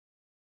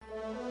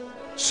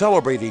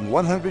celebrating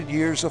 100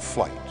 years of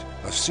flight,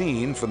 a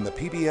scene from the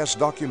PBS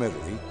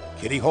documentary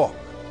Kitty Hawk,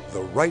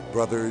 the Wright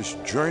brothers'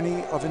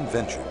 journey of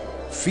invention,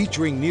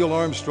 featuring Neil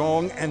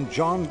Armstrong and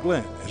John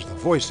Glenn as the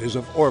voices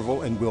of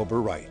Orville and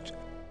Wilbur Wright.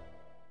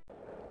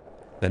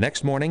 The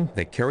next morning,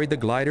 they carried the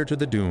glider to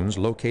the dunes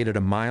located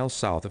a mile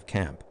south of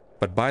camp.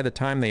 But by the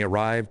time they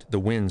arrived, the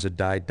winds had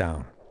died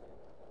down.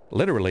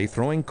 Literally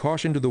throwing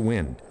caution to the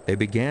wind, they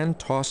began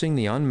tossing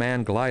the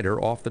unmanned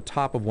glider off the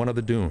top of one of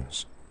the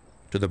dunes.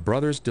 To the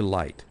brothers'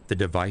 delight, the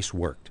device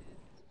worked.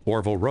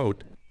 Orville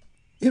wrote,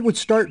 "It would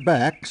start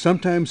back,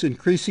 sometimes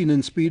increasing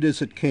in speed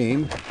as it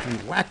came,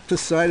 and whack the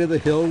side of the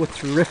hill with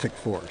terrific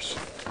force.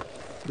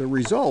 The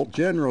result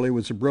generally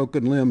was a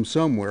broken limb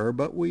somewhere,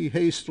 but we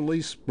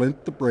hastily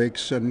splint the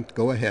brakes and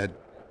go ahead."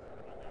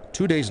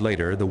 2 days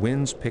later, the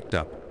winds picked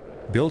up.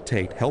 Bill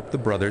Tate helped the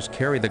brothers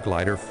carry the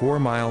glider 4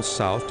 miles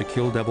south to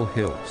Kill Devil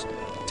Hills.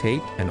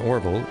 Tate and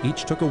Orville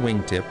each took a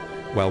wingtip,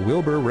 while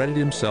Wilbur readied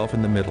himself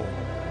in the middle.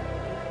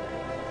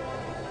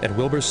 At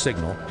Wilbur's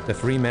signal, the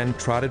 3 men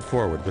trotted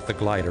forward with the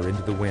glider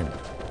into the wind.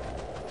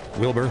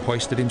 Wilbur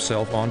hoisted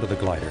himself onto the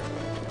glider.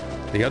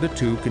 The other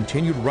 2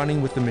 continued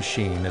running with the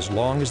machine as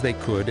long as they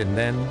could and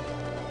then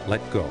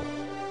let go.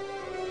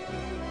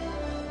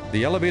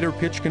 The elevator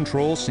pitch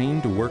control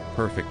seemed to work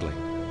perfectly.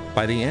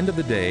 By the end of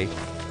the day,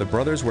 the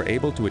brothers were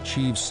able to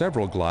achieve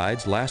several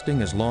glides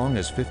lasting as long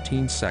as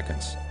 15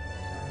 seconds.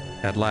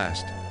 At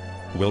last,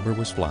 Wilbur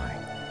was flying.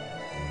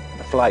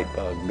 The flight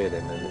bug bit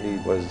him and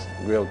he was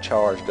real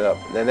charged up.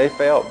 And they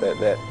felt that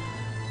that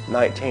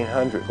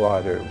 1900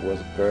 glider was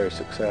very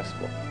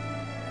successful.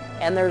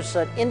 And there's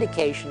an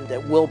indication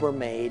that Wilbur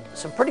made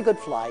some pretty good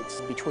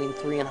flights between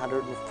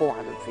 300 and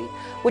 400 feet,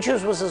 which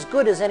was as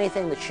good as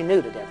anything that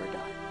Chanute had ever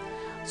done.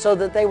 So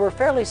that they were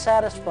fairly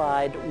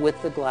satisfied with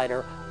the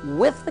glider,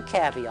 with the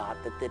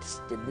caveat that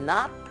this did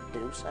not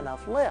produce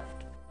enough lift.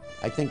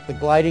 I think the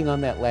gliding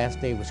on that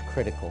last day was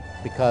critical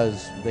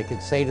because they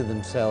could say to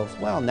themselves,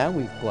 well, now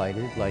we've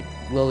glided like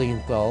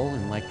Lilienthal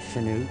and like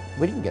Chanute.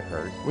 We didn't get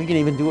hurt. We can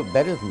even do it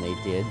better than they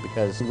did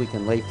because we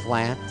can lay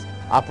flat,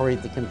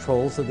 operate the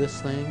controls of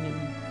this thing,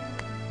 and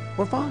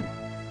we're fine.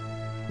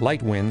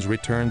 Light winds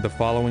returned the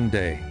following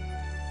day.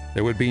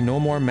 There would be no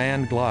more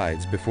manned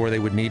glides before they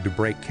would need to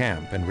break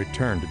camp and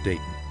return to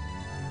Dayton.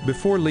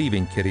 Before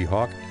leaving Kitty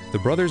Hawk, the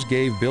brothers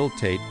gave Bill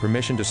Tate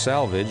permission to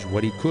salvage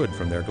what he could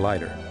from their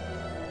glider.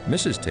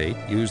 Mrs. Tate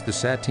used the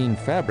sateen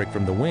fabric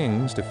from the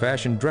wings to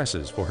fashion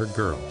dresses for her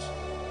girls.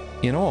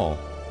 In all,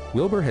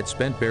 Wilbur had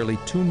spent barely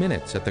 2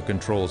 minutes at the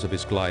controls of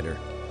his glider,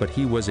 but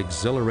he was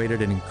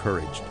exhilarated and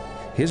encouraged.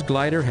 His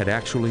glider had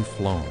actually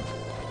flown.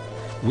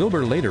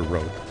 Wilbur later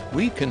wrote,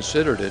 "We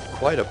considered it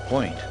quite a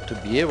point to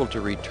be able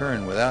to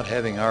return without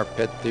having our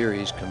pet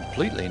theories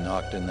completely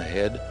knocked in the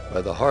head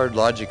by the hard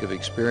logic of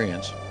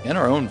experience and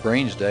our own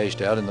brains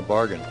dashed out in the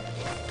bargain."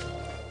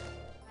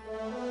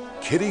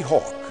 Kitty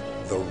Hawk,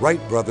 the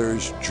Wright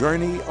brothers'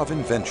 journey of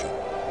invention.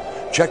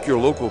 Check your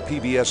local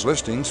PBS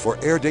listings for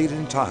air date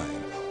and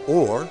time,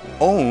 or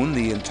own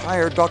the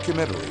entire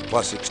documentary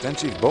plus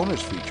extensive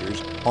bonus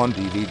features on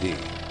DVD.